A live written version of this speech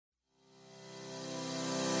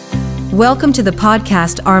Welcome to the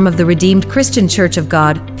podcast arm of the Redeemed Christian Church of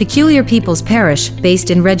God, Peculiar People's Parish,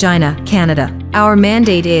 based in Regina, Canada. Our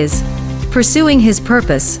mandate is pursuing His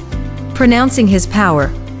purpose, pronouncing His power,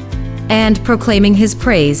 and proclaiming His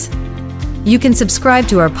praise. You can subscribe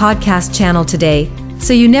to our podcast channel today,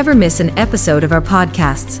 so you never miss an episode of our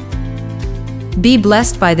podcasts. Be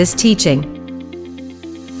blessed by this teaching.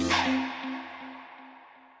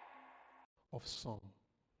 Of Psalm.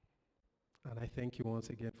 And I thank you once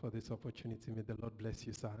again for this opportunity. May the Lord bless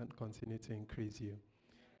you, sir, and continue to increase you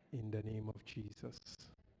in the name of Jesus.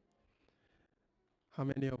 How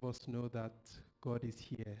many of us know that God is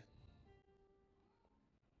here?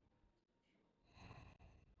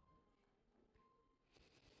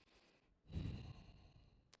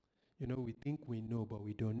 You know, we think we know, but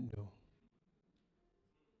we don't know.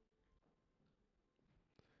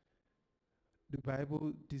 The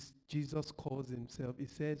Bible, Jesus calls himself, he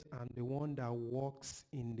says, I'm the one that walks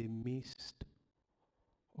in the midst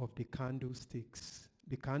of the candlesticks.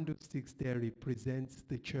 The candlesticks there represents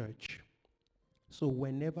the church. So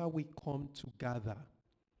whenever we come together,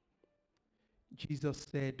 Jesus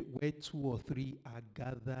said, where 2 or 3 are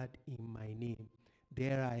gathered in my name,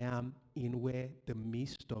 there I am in where the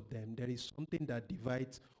midst of them. There is something that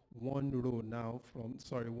divides one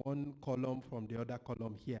column from the other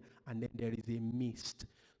column here, and then there is a mist.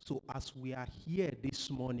 So as we are here this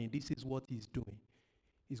morning, this is what he's doing.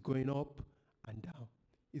 He's going up and down.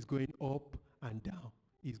 He's going up and down.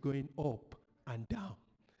 He's going up and down.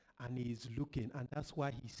 And he is looking, and that's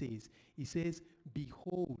why he says,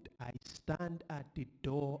 behold, I stand at the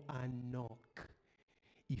door and knock.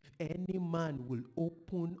 If any man will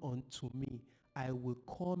open unto me, I will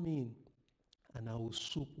come in and I will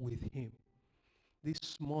sup with him. This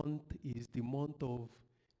month is the month of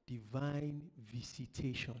divine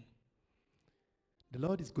visitation. The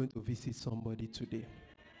Lord is going to visit somebody today.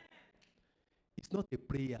 It's not a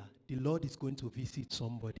prayer. The Lord is going to visit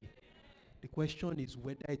somebody. The question is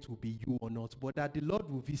whether it will be you or not. But that the Lord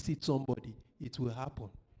will visit somebody, it will happen.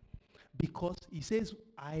 Because he says,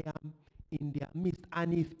 I am in their midst.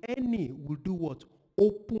 And if any will do what?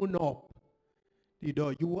 Open up the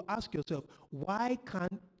door. You will ask yourself, why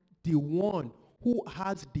can't the one who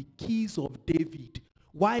has the keys of David,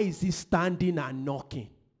 why is he standing and knocking?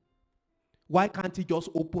 Why can't he just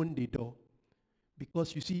open the door?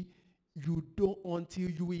 Because you see, you don't, until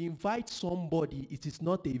you invite somebody, it is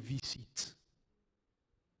not a visit.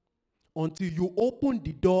 Until you open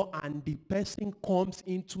the door and the person comes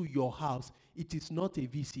into your house, it is not a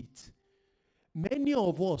visit. Many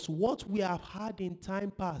of us, what we have had in time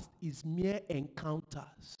past is mere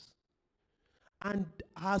encounters. And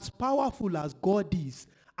as powerful as God is,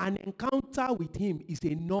 an encounter with him is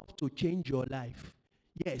enough to change your life.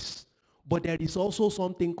 Yes, but there is also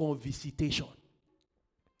something called visitation.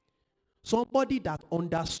 Somebody that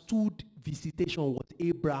understood visitation was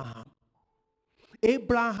Abraham.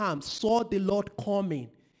 Abraham saw the Lord coming.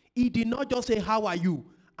 He did not just say, how are you?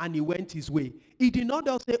 And he went his way. He did not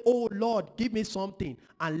just say, oh Lord, give me something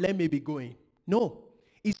and let me be going. No.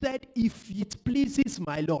 He said, if it pleases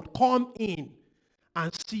my Lord, come in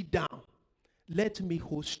and sit down. Let me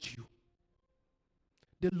host you.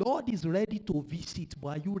 The Lord is ready to visit, but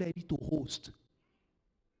are you ready to host?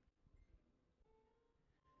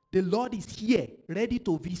 The Lord is here, ready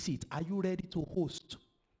to visit. Are you ready to host?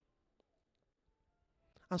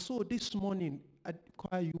 And so this morning,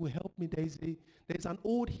 choir, you will help me. There's an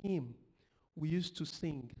old hymn we used to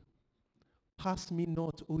sing. Pass me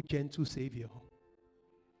not, O gentle Savior.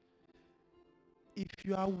 If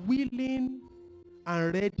you are willing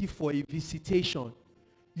and ready for a visitation,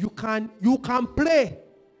 you can pray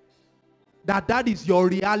that is your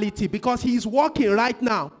reality, because he is walking right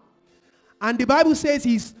now. And the Bible says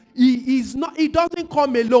he doesn't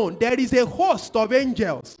come alone. There is a host of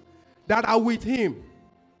angels that are with him.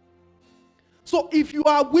 So if you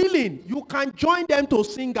are willing, you can join them to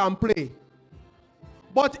sing and pray.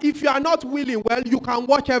 But if you are not willing, well, you can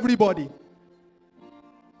watch everybody.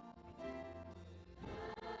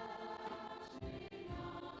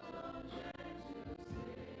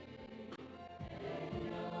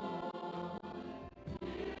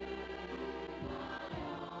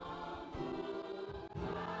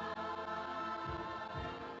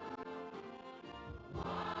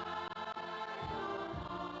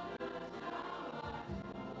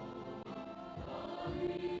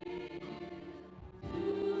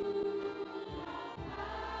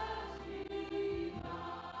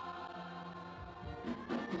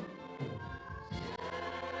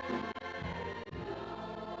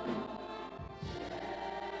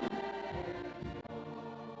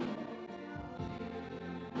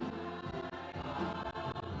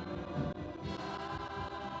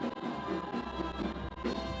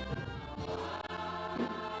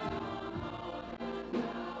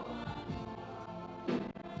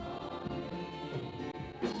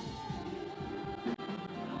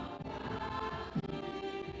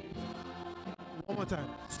 more time.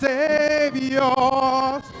 Savior.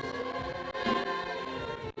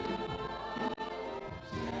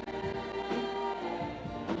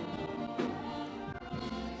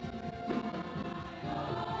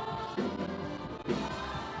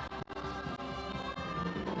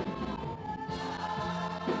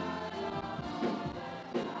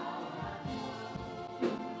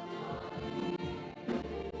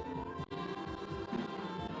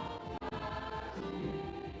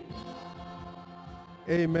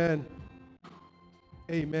 Amen.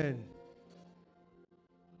 Amen.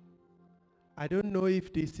 I don't know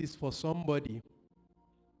if this is for somebody,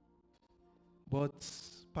 but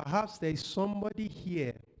perhaps there is somebody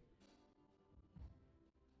here.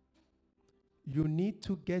 You need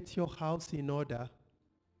to get your house in order.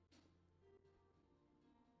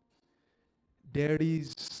 There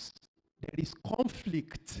is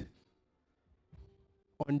conflict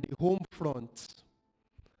on the home front.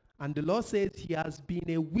 And the Lord says he has been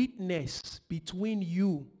a witness between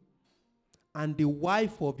you and the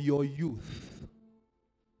wife of your youth.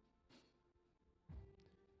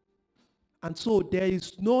 And so there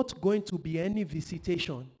is not going to be any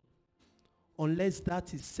visitation unless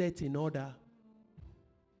that is set in order.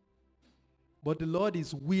 But the Lord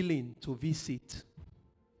is willing to visit.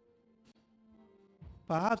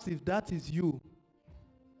 Perhaps if that is you,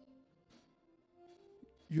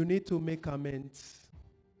 you need to make amends.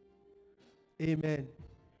 Amen.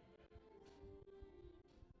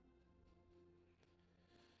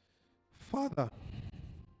 Father,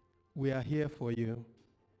 we are here for you.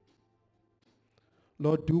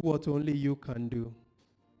 Lord, do what only you can do.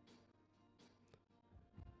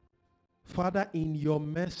 Father, in your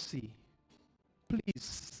mercy,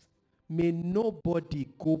 please, may nobody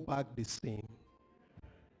go back the same.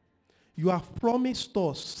 You have promised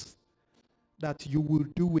us that you will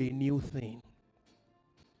do a new thing.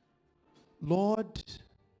 Lord,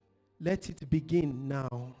 let it begin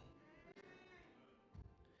now.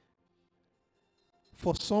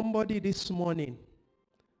 For somebody this morning,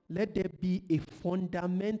 let there be a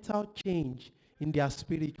fundamental change in their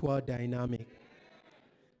spiritual dynamic.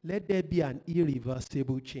 Let there be an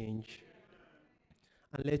irreversible change.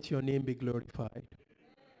 And let your name be glorified.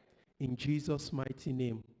 In Jesus' mighty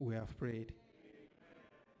name, we have prayed.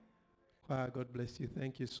 Choir, God bless you.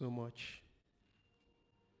 Thank you so much.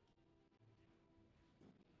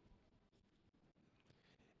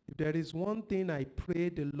 If there is one thing I pray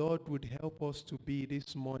the Lord would help us to be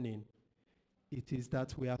this morning, it is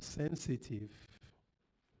that we are sensitive.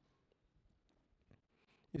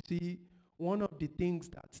 You see, one of the things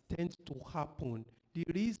that tends to happen, the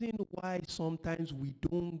reason why sometimes we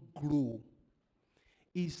don't grow,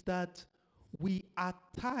 is that we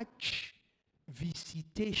attach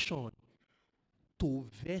visitation to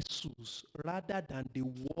vessels rather than the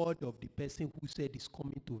word of the person who said is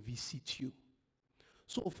coming to visit you.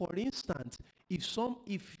 So for instance,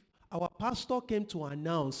 if our pastor came to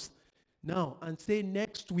announce now and say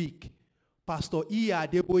next week, Pastor Iya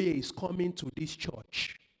Adeboye is coming to this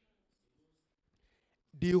church,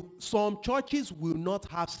 some churches will not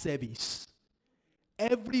have service.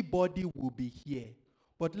 Everybody will be here.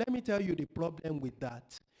 But let me tell you the problem with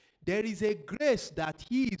that. There is a grace that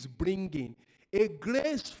he is bringing. A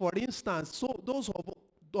grace, for instance, so those of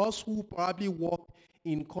us who probably work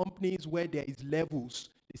in companies where there is levels,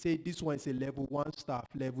 they say this one is a level 1 staff,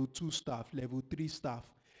 level 2 staff, level 3 staff.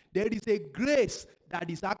 There is a grace that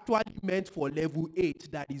is actually meant for level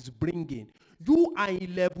 8 that is bringing. You are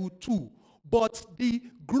in level 2, but the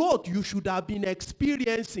growth you should have been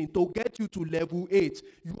experiencing to get you to level 8,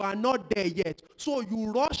 you are not there yet. So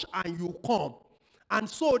you rush and you come. And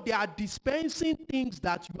so they are dispensing things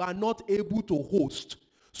that you are not able to host.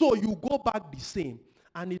 So you go back the same.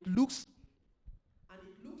 And it looks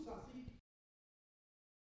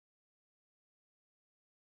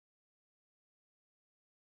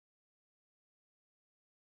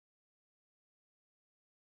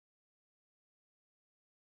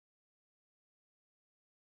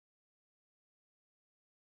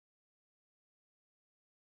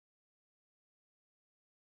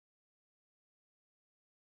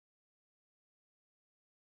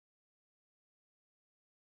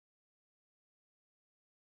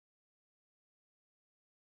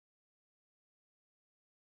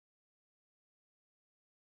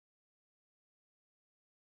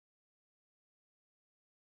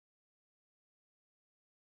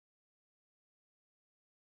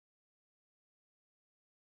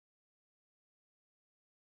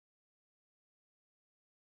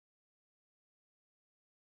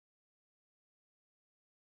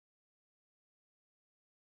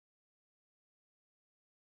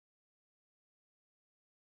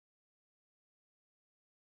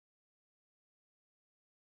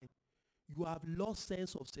you have lost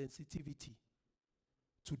sense of sensitivity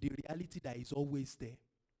to the reality that is always there.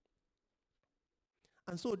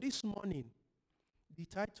 And so this morning, the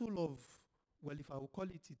title of, well, if I will call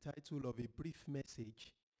it the title of a brief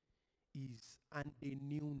message, is "And They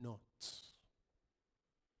Knew Not."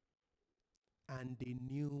 And they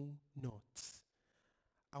knew not.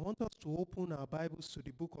 I want us to open our Bibles to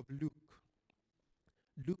the book of Luke.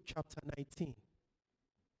 Luke chapter 19.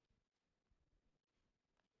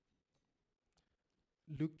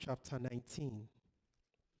 Luke chapter 19.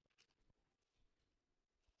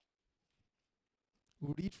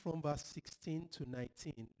 We'll read from verse 16 to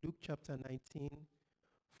 19. Luke chapter 19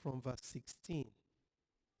 from verse 16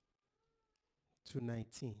 to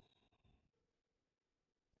 19.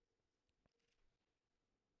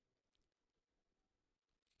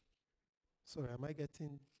 Sorry, am I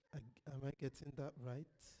getting that right?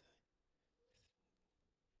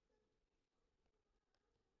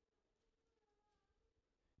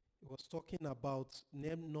 It was talking about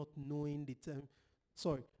them not knowing the time.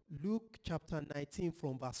 Sorry, Luke chapter 19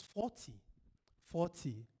 from verse 40.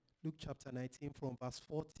 40. Luke chapter 19 from verse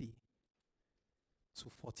 40 to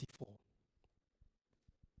 44.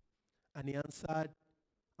 And he answered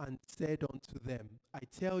and said unto them, I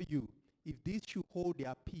tell you, if these should hold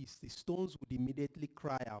their peace, the stones would immediately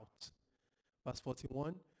cry out. Verse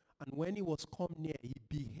 41, and when he was come near, he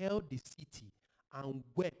beheld the city and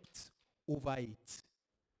wept over it,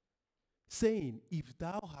 saying, if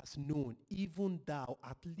thou hast known, even thou,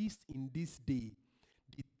 at least in this day,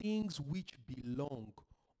 the things which belong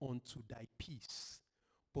unto thy peace,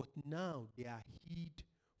 but now they are hid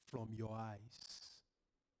from your eyes.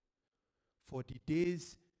 For the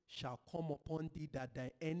days shall come upon thee that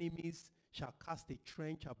thy enemies shall cast a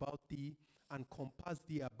trench about thee and compass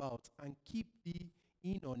thee about and keep thee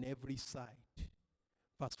in on every side.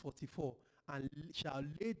 Verse 44, and shall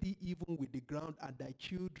lay thee even with the ground and thy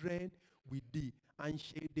children with thee, and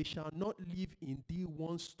they shall not leave in thee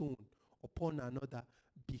one stone upon another,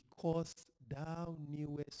 because thou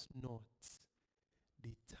knewest not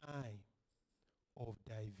the time of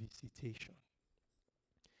thy visitation.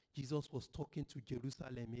 Jesus was talking to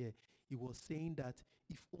Jerusalem here. He was saying that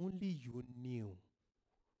if only you knew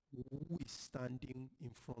who is standing in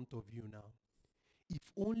front of you now. If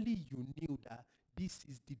only you knew that this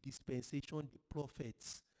is the dispensation the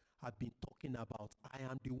prophets have been talking about. I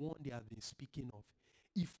am the one they have been speaking of.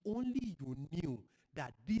 If only you knew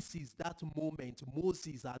that this is that moment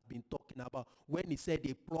Moses has been talking about when he said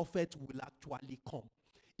a prophet will actually come.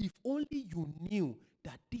 If only you knew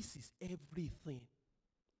that this is everything.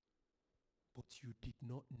 But you did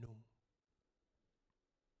not know.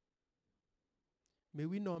 May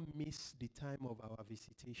we not miss the time of our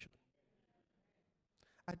visitation.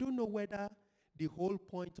 I don't know whether the whole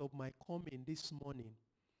point of my coming this morning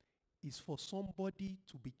is for somebody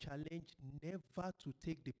to be challenged never to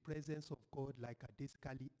take the presence of God like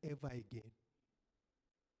Adeskali ever again.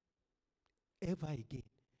 Ever again.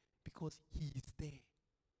 Because he is there.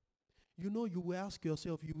 You know, you will ask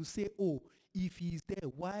yourself, you will say, oh, if he is there,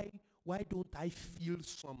 why don't I feel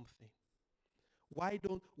something? Why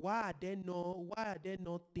are there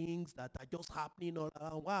not things that are just happening all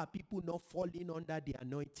around? Why are people not falling under the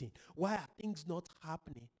anointing? Why are things not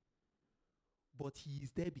happening? But he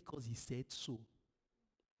is there because he said so.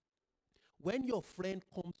 When your friend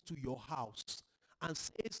comes to your house and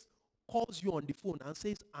calls you on the phone and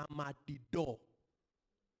says, I'm at the door.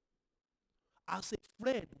 As a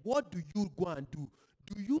friend, what do you go and do?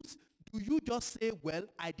 Do you just say, well,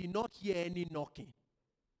 I did not hear any knocking?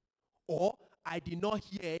 Or I did not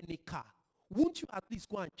hear any car? Won't you at least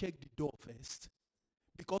go and check the door first?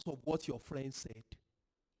 Because of what your friend said.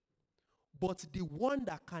 But the one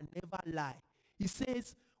that can never lie, he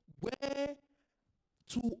says, where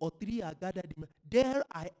 2 or 3 are gathered, there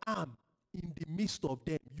I am in the midst of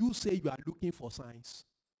them. You say you are looking for signs.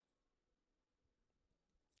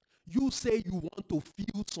 You say you want to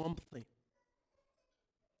feel something.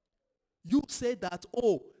 You say that,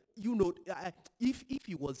 oh, you know, if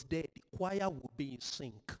he was there, the choir would be in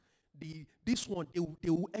sync. This one,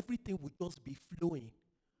 everything would just be flowing.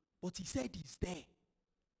 But he said he's there.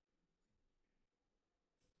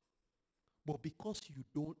 But because you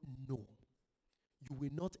don't know, you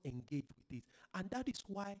will not engage with it. And that is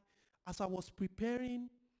why, as I was preparing,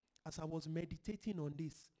 as I was meditating on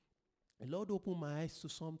this, the Lord opened my eyes to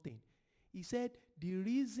something. He said, the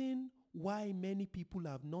reason why many people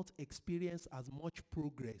have not experienced as much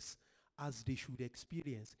progress as they should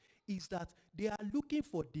experience is that they are looking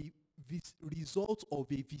for the result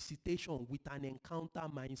of a visitation with an encounter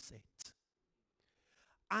mindset.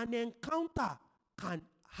 An encounter can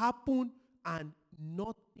happen and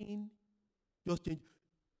nothing Just change.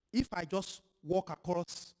 If I just walk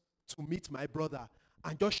across to meet my brother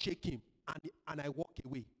and just shake him and I walk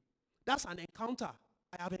away, that's an encounter.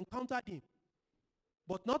 I have encountered him.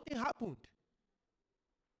 But nothing happened.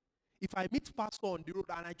 If I meet pastor on the road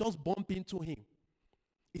and I just bump into him,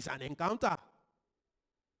 it's an encounter.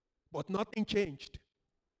 But nothing changed.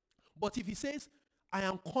 But if he says, I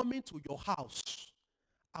am coming to your house,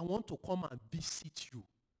 I want to come and visit you.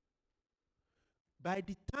 By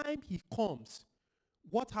the time he comes,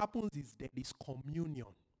 what happens is there is communion.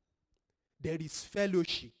 There is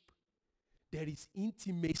fellowship. There is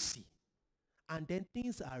intimacy. And then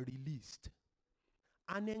things are released.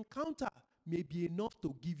 An encounter may be enough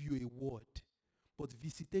to give you a word, but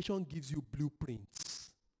visitation gives you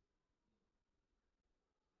blueprints.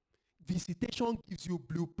 Visitation gives you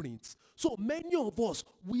blueprints. So many of us,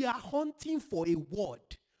 we are hunting for a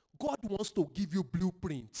word. God wants to give you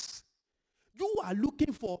blueprints. You are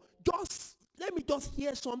looking for let me just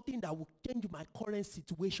hear something that will change my current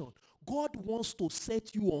situation. God wants to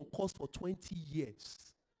set you on course for 20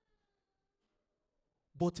 years.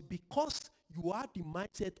 But because you have the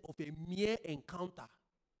mindset of a mere encounter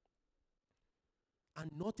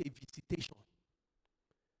and not a visitation,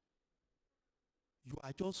 you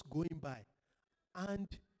are just going by. And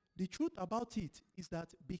the truth about it is that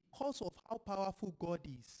because of how powerful God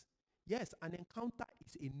is, yes, an encounter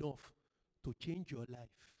is enough to change your life.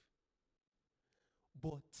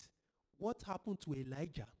 But what happened to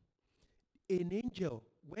Elijah? An angel,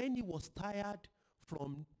 when he was tired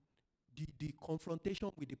from the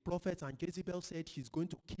confrontation with the prophets and Jezebel said she's going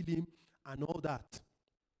to kill him and all that,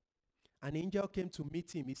 an angel came to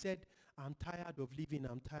meet him. He said, I'm tired of living.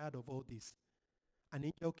 I'm tired of all this. An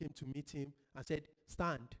angel came to meet him and said,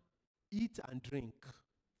 stand, eat and drink,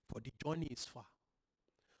 for the journey is far.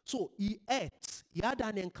 So he ate. He had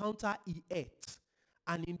an encounter, he ate.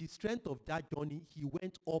 And in the strength of that journey, he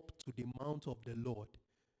went up to the mount of the Lord.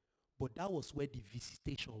 But that was where the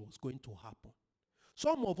visitation was going to happen.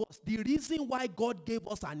 Some of us, the reason why God gave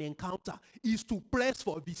us an encounter is to press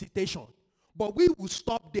for visitation. But we will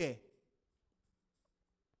stop there.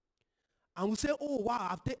 And we say, oh,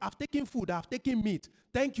 wow, I've taken food, I've taken meat.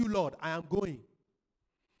 Thank you, Lord, I am going.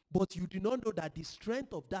 But you do not know that the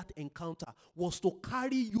strength of that encounter was to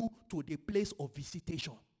carry you to the place of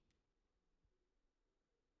visitation,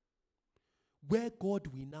 where God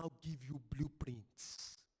will now give you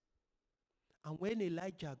blueprints. And when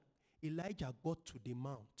Elijah got to the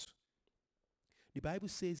mount, the Bible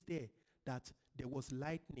says there that there was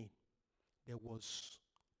lightning, there was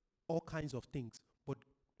all kinds of things. But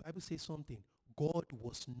the Bible says something, God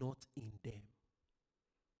was not in them.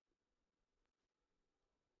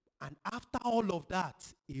 And after all of that,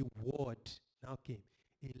 a word now came.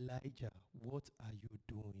 Elijah, what are you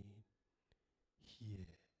doing here?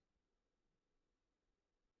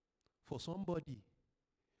 For somebody,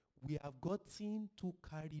 we have gotten too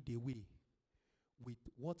carried away with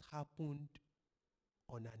what happened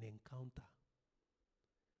on an encounter.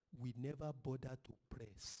 We never bother to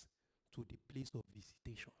press to the place of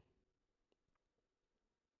visitation.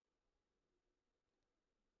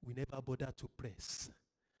 We never bother to press.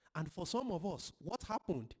 And for some of us, what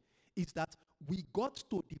happened is that we got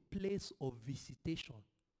to the place of visitation.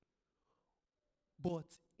 But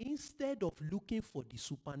instead of looking for the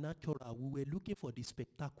supernatural, we were looking for the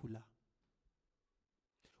spectacular.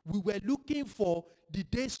 We were looking for the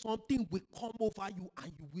day something will come over you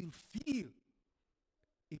and you will feel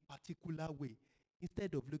a particular way.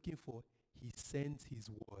 Instead of looking for, he sends his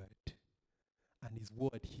word. And his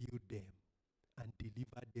word healed them and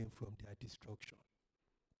delivered them from their destruction.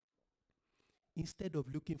 Instead of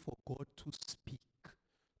looking for God to speak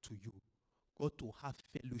to you, God to have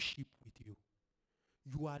fellowship with you,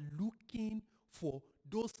 you are looking for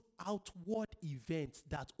those outward events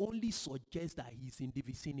that only suggest that he's in the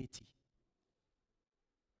vicinity.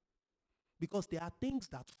 Because there are things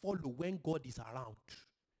that follow when God is around.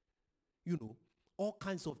 You know, all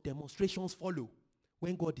kinds of demonstrations follow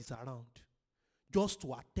when God is around. Just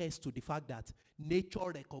to attest to the fact that nature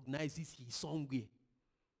recognizes he's somewhere.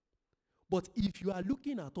 But if you are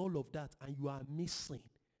looking at all of that and you are missing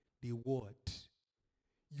the word,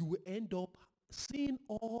 you will end up seeing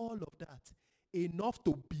all of that enough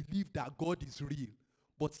to believe that God is real,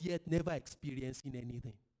 but yet never experiencing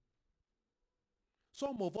anything.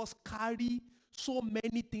 Some of us carry so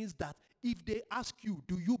many things that if they ask you,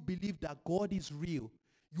 do you believe that God is real?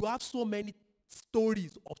 You have so many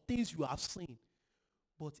stories of things you have seen.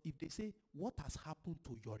 But if they say, what has happened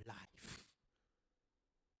to your life?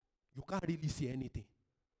 You can't really see anything.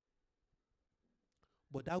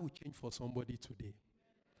 But that will change for somebody today.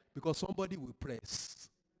 Because somebody will press.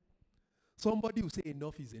 Somebody will say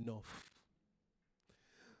enough is enough.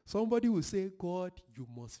 Somebody will say, God, you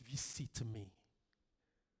must visit me.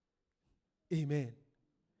 Amen.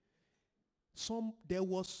 There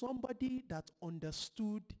was somebody that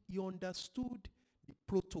understood, he understood the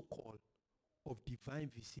protocol of divine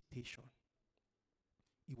visitation.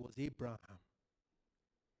 It was Abraham.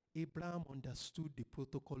 Abraham understood the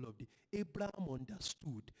protocol of Abraham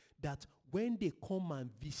understood that when they come and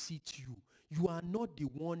visit you, you are not the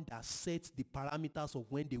one that sets the parameters of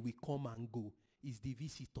when they will come and go. It's the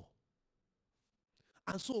visitor.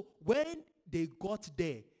 And so when they got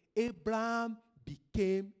there, Abraham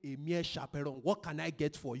became a mere chaperone. What can I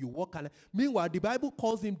get for you? Meanwhile, the Bible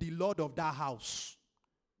calls him the Lord of that house.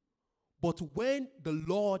 But when the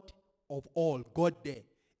Lord of all got there,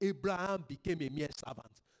 Abraham became a mere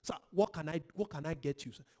servant. So what can I get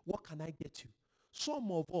you? What can I get you?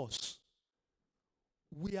 Some of us,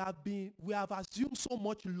 we have assumed so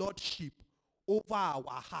much lordship over our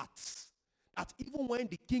hearts that even when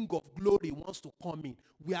the King of Glory wants to come in,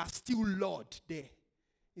 we are still Lord there.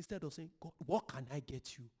 Instead of saying, God, what can I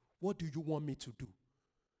get you? What do you want me to do?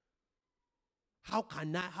 How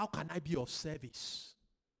can I be of service?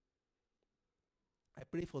 I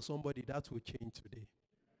pray for somebody that will change today.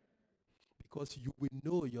 Because you will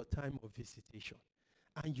know your time of visitation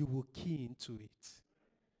and you will key into it.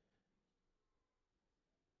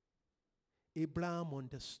 Abraham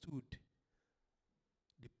understood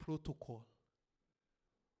the protocol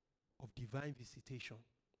of divine visitation.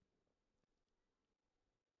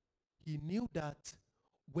 He knew that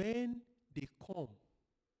when they come,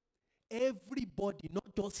 everybody,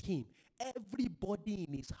 not just him, everybody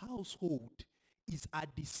in his household is at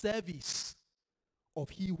the service of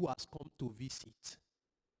he who has come to visit.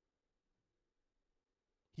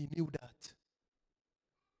 He knew that.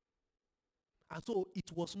 And so it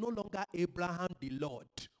was no longer Abraham the Lord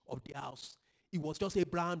of the house. It was just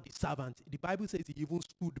Abraham the servant. The Bible says he even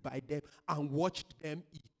stood by them and watched them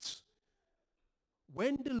eat.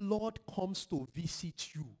 When the Lord comes to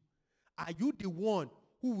visit you, are you the one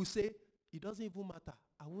who will say, it doesn't even matter,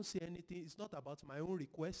 I won't say anything, it's not about my own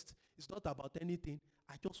request, it's not about anything,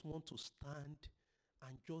 I just want to stand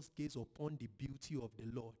and just gaze upon the beauty of the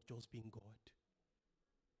Lord just being God?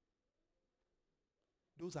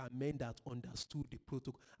 Those are men that understood the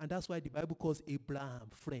protocol. And that's why the Bible calls Abraham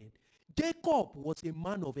friend. Jacob was a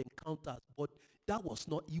man of encounters, but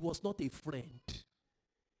he was not a friend.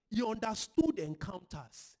 He understood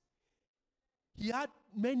encounters. He had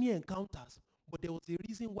many encounters, but there was a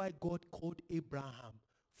reason why God called Abraham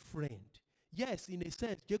friend. Yes, in a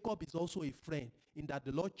sense, Jacob is also a friend in that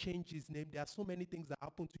the Lord changed his name. There are so many things that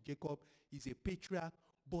happened to Jacob. He's a patriarch.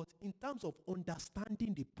 But in terms of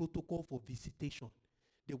understanding the protocol for visitation,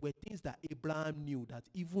 there were things that Abraham knew that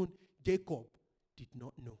even Jacob did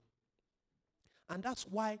not know. And that's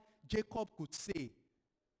why Jacob could say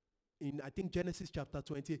in, I think, Genesis chapter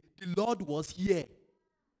 20, the Lord was here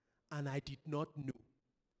and I did not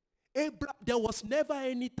know. There was never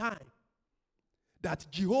any time that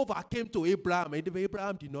Jehovah came to Abraham and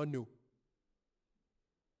Abraham did not know.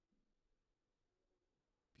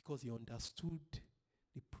 Because he understood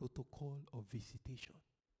the protocol of visitation.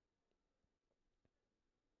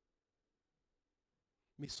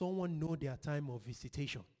 May someone know their time of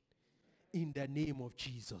visitation in the name of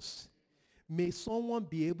Jesus. May someone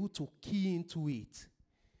be able to key into it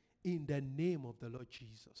in the name of the Lord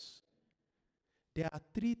Jesus. There are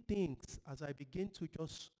three things as I begin to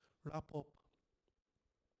just wrap up.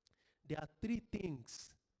 There are three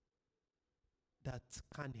things that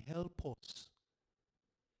can help us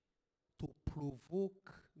to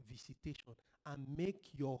provoke visitation and make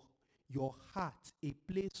your heart a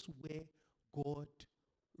place where God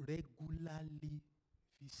regularly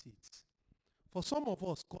visits. For some of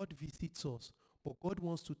us, God visits us, but God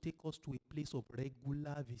wants to take us to a place of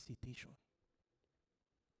regular visitation.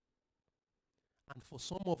 And for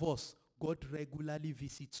some of us, God regularly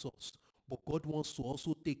visits us, but God wants to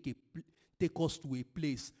also take us to a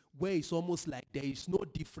place where it's almost like there is no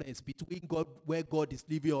difference between God, where God is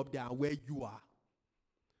living up there and where you are.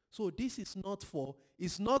 So this is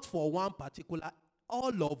it's not for one particular,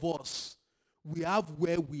 all of us, we have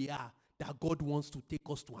where we are that God wants to take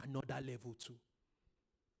us to another level too.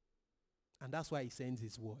 And that's why he sends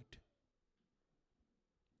his word.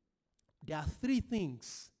 There are three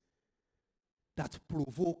things that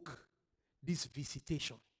provoke this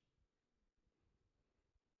visitation.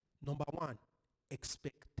 Number one,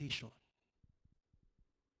 expectation.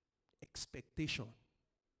 Expectation.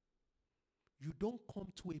 You don't come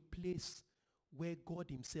to a place where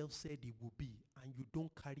God himself said he will be and you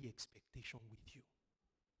don't carry expectation with you.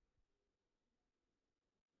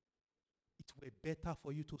 were better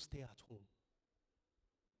for you to stay at home.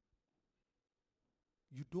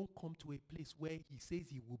 You don't come to a place where he says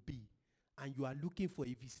he will be, and you are looking for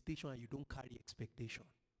a visitation and you don't carry expectation.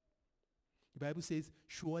 The Bible says,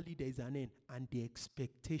 surely there is an end, and the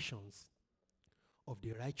expectations of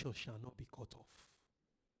the righteous shall not be cut off.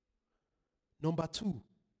 Number 2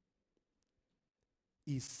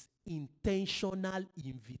 is intentional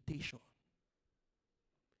invitation.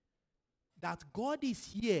 That God is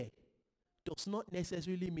here does not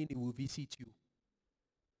necessarily mean he will visit you.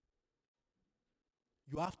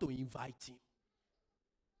 You have to invite him.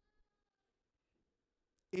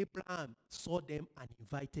 Abraham saw them and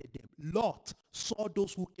invited them. Lot saw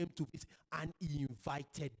those who came to visit and he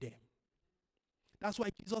invited them. That's why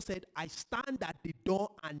Jesus said, I stand at the door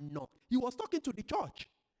and knock. He was talking to the church.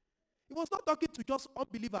 He was not talking to just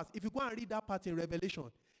unbelievers. If you go and read that part in Revelation,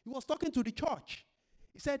 he was talking to the church.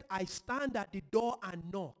 He said, I stand at the door and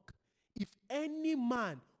knock. If any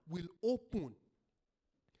man will open,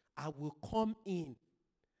 I will come in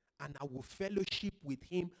and I will fellowship with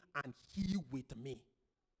him and he with me.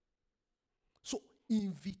 So,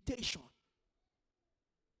 invitation.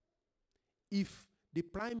 If the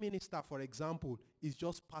prime minister, for example, is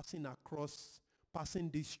just passing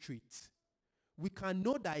this street, we can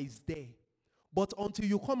know that he's there. But until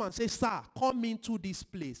you come and say, sir, come into this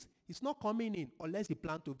place, he's not coming in unless he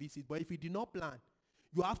plans to visit. But if he did not plan,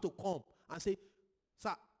 you have to come and say,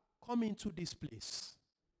 sir, come into this place.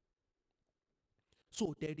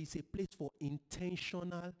 So there is a place for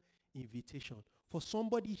intentional invitation. For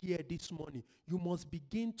somebody here this morning, you must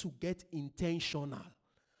begin to get intentional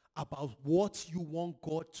about what you want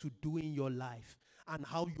God to do in your life and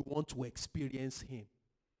how you want to experience him.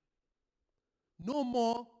 No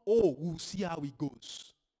more, oh, we'll see how it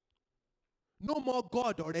goes. No more,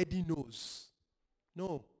 God already knows.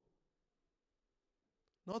 No.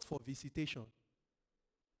 Not for visitation.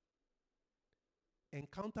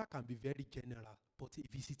 Encounter can be very general, but a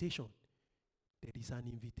visitation, there is an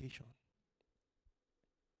invitation.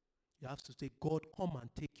 You have to say, God, come and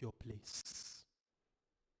take your place.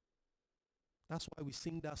 That's why we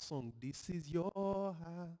sing that song. This is your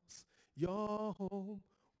house, your home.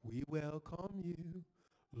 We welcome you.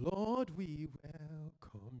 Lord, we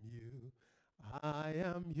welcome you. I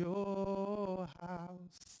am your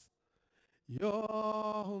house,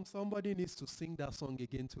 your home. Somebody needs to sing that song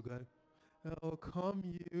again to God.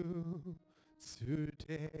 Welcome you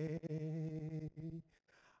today.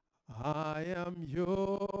 I am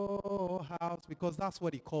your house, because that's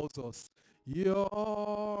what he calls us. Your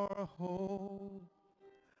home.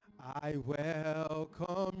 I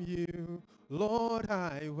welcome you. Lord,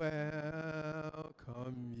 I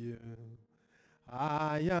welcome you.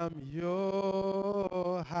 I am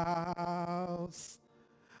your house,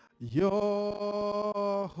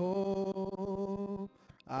 your home.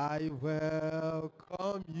 I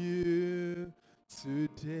welcome you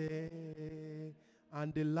today.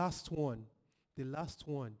 And the last one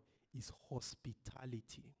is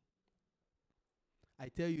hospitality. I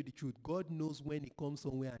tell you the truth, God knows when he comes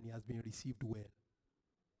somewhere and he has been received well.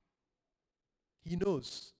 He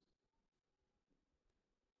knows.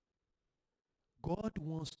 God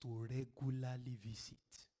wants to regularly visit.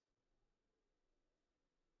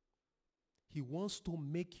 He wants to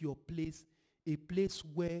make your place a place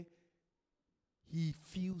where he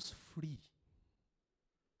feels free.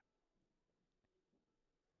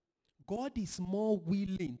 God is more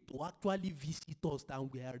willing to actually visit us than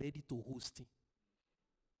we are ready to host him.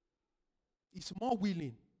 He's more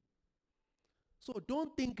willing. So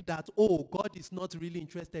don't think that, oh, God is not really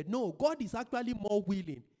interested. No, God is actually more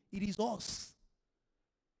willing. It is us.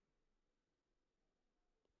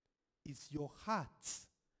 Is your heart,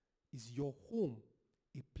 is your home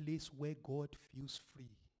a place where God feels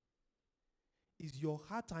free? Is your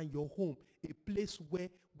heart and your home a place where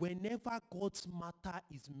whenever God's matter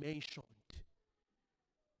is mentioned,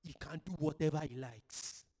 he can do whatever he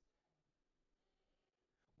likes?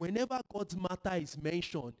 Whenever God's matter is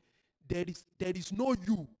mentioned, there is no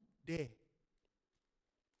you there.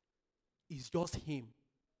 It's just him.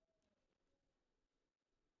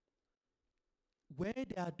 Where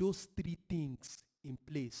there are those three things in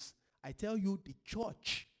place, I tell you, the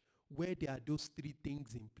church, where there are those three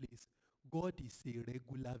things in place, God is a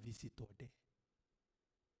regular visitor there.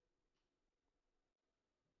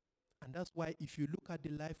 And that's why if you look at the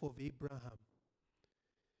life of Abraham,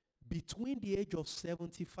 between the age of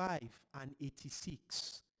 75 and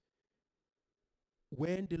 86,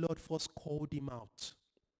 when the Lord first called him out,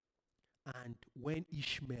 and when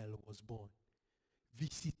Ishmael was born,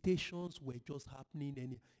 Visitations were just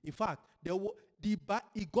happening. In fact,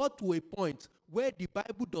 it got to a point where the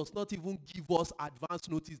Bible does not even give us advance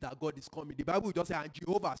notice that God is coming. The Bible just says, and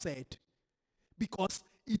Jehovah said, because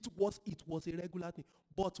it was a regular thing.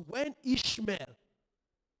 But when Ishmael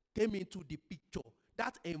came into the picture,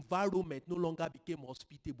 that environment no longer became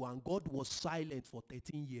hospitable, and God was silent for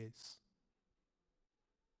 13 years.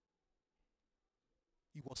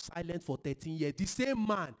 He was silent for 13 years. The same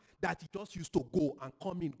man that he just used to go and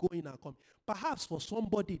come in, go in and come in. Perhaps for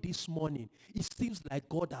somebody this morning, it seems like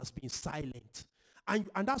God has been silent. And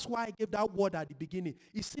that's why I gave that word at the beginning.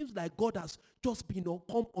 It seems like God has just been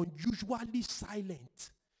unusually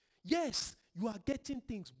silent. Yes, you are getting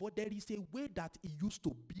things, but there is a way that it used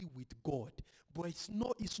to be with God. But it's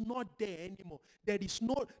not there anymore.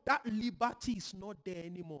 That liberty is not there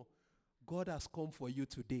anymore. God has come for you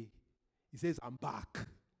today. He says, I'm back.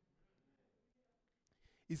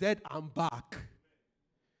 He said, I'm back.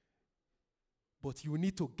 But you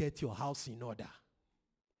need to get your house in order.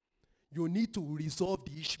 You need to resolve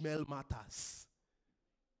the Ishmael matters.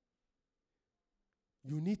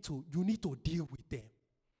 You need to deal with them,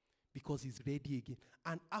 because he's ready again.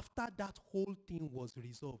 And after that whole thing was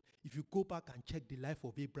resolved, if you go back and check the life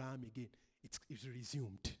of Abraham again, it's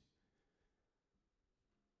resumed.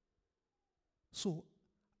 So,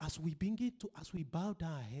 as we bow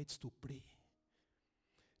down our heads to pray,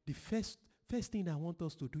 the first thing I want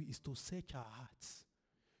us to do is to search our hearts.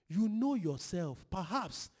 You know yourself.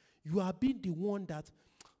 Perhaps you have been the one that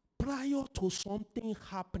prior to something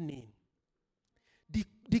happening,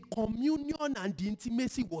 the communion and the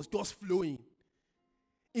intimacy was just flowing.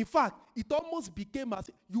 In fact, you almost became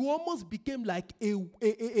like a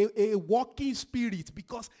walking spirit,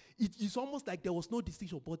 because it's almost like there was no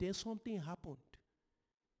distinction, but then something happened.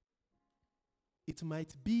 It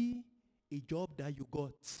might be a job that you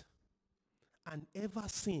got, and ever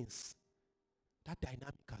since, that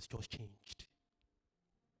dynamic has just changed.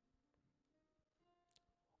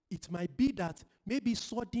 It might be that maybe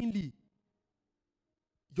suddenly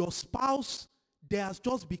your spouse, there has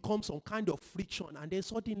just become some kind of friction, and then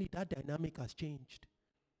suddenly that dynamic has changed.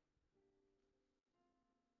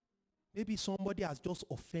 Maybe somebody has just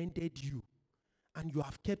offended you, and you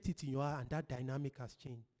have kept it in your heart, and that dynamic has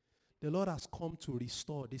changed. The Lord has come to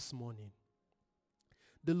restore this morning.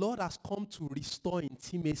 The Lord has come to restore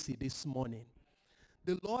intimacy this morning.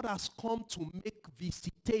 The Lord has come to make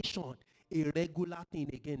visitation a regular thing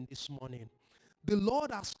again this morning. The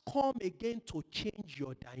Lord has come again to change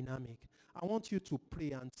your dynamic. I want you to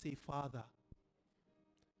pray and say, Father,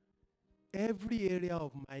 every area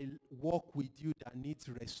of my walk with you that needs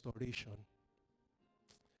restoration,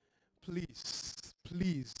 please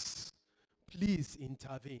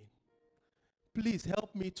intervene. Please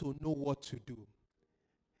help me to know what to do.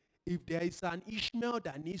 If there is an Ishmael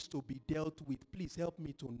that needs to be dealt with, please help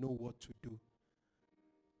me to know what to do.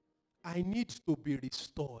 I need to be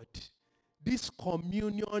restored. This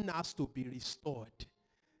communion has to be restored.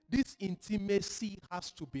 This intimacy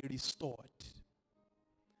has to be restored.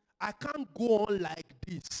 I can't go on like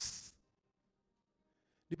this.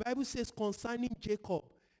 The Bible says concerning Jacob,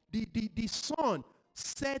 the son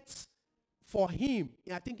set for him,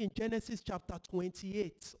 I think in Genesis chapter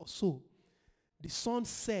 28 or so, the sun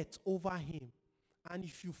set over him. And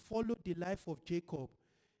if you follow the life of Jacob,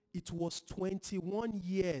 it was 21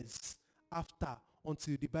 years after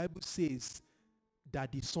until the Bible says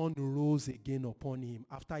that the sun rose again upon him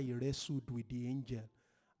after he wrestled with the angel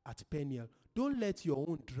at Peniel. Don't let your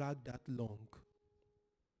own drag that long.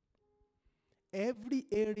 Every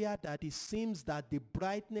area that it seems that the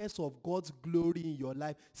brightness of God's glory in your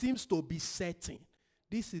life seems to be setting,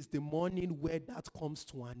 this is the morning where that comes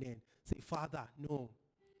to an end. Say, Father, no.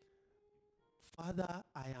 Father,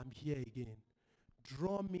 I am here again.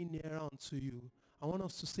 Draw me nearer unto you. I want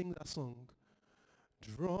us to sing that song.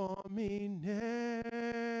 Draw me nearer,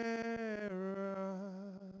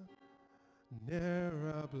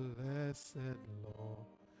 blessed Lord,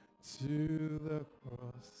 to the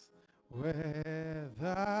cross where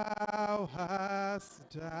thou hast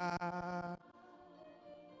died.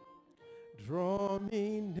 Draw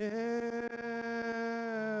me nearer,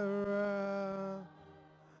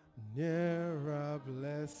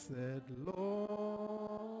 blessed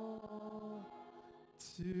Lord,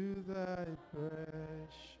 to thy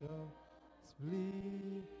precious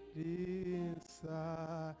bleeding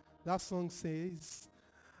side. That song says,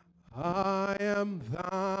 I am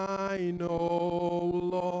thine, O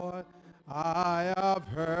Lord, I have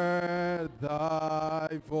heard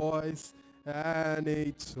thy voice, and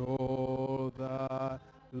it told thy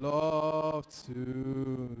love to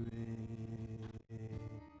me.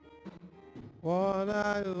 What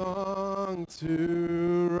I long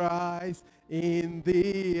to rise in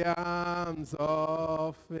the arms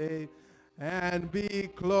of faith and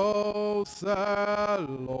be closer,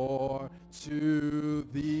 Lord, to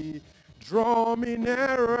thee. Draw me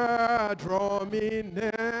nearer, draw me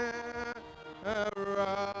nearer,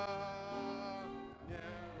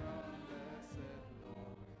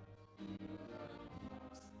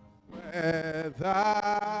 where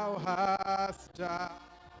thou hast died.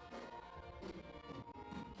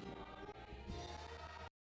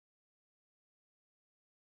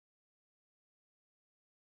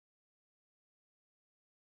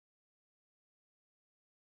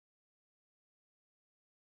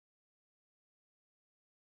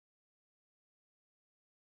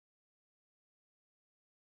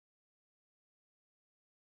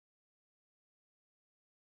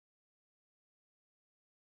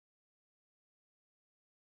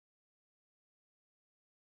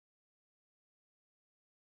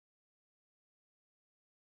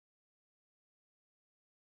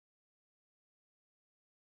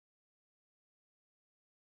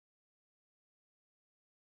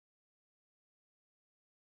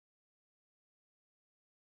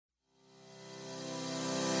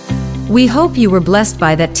 We hope you were blessed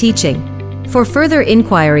by that teaching. For further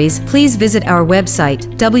inquiries, please visit our website,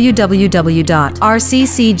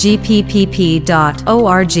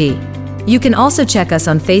 www.rccgppp.org. You can also check us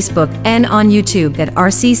on Facebook and on YouTube at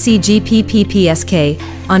RCCGPPPSK,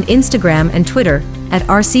 on Instagram and Twitter at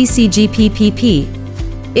RCCGPPP.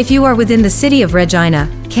 If you are within the city of Regina,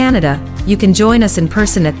 Canada, you can join us in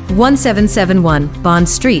person at 1771 Bond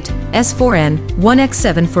Street, S4N,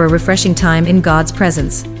 1X7 for a refreshing time in God's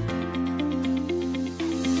presence.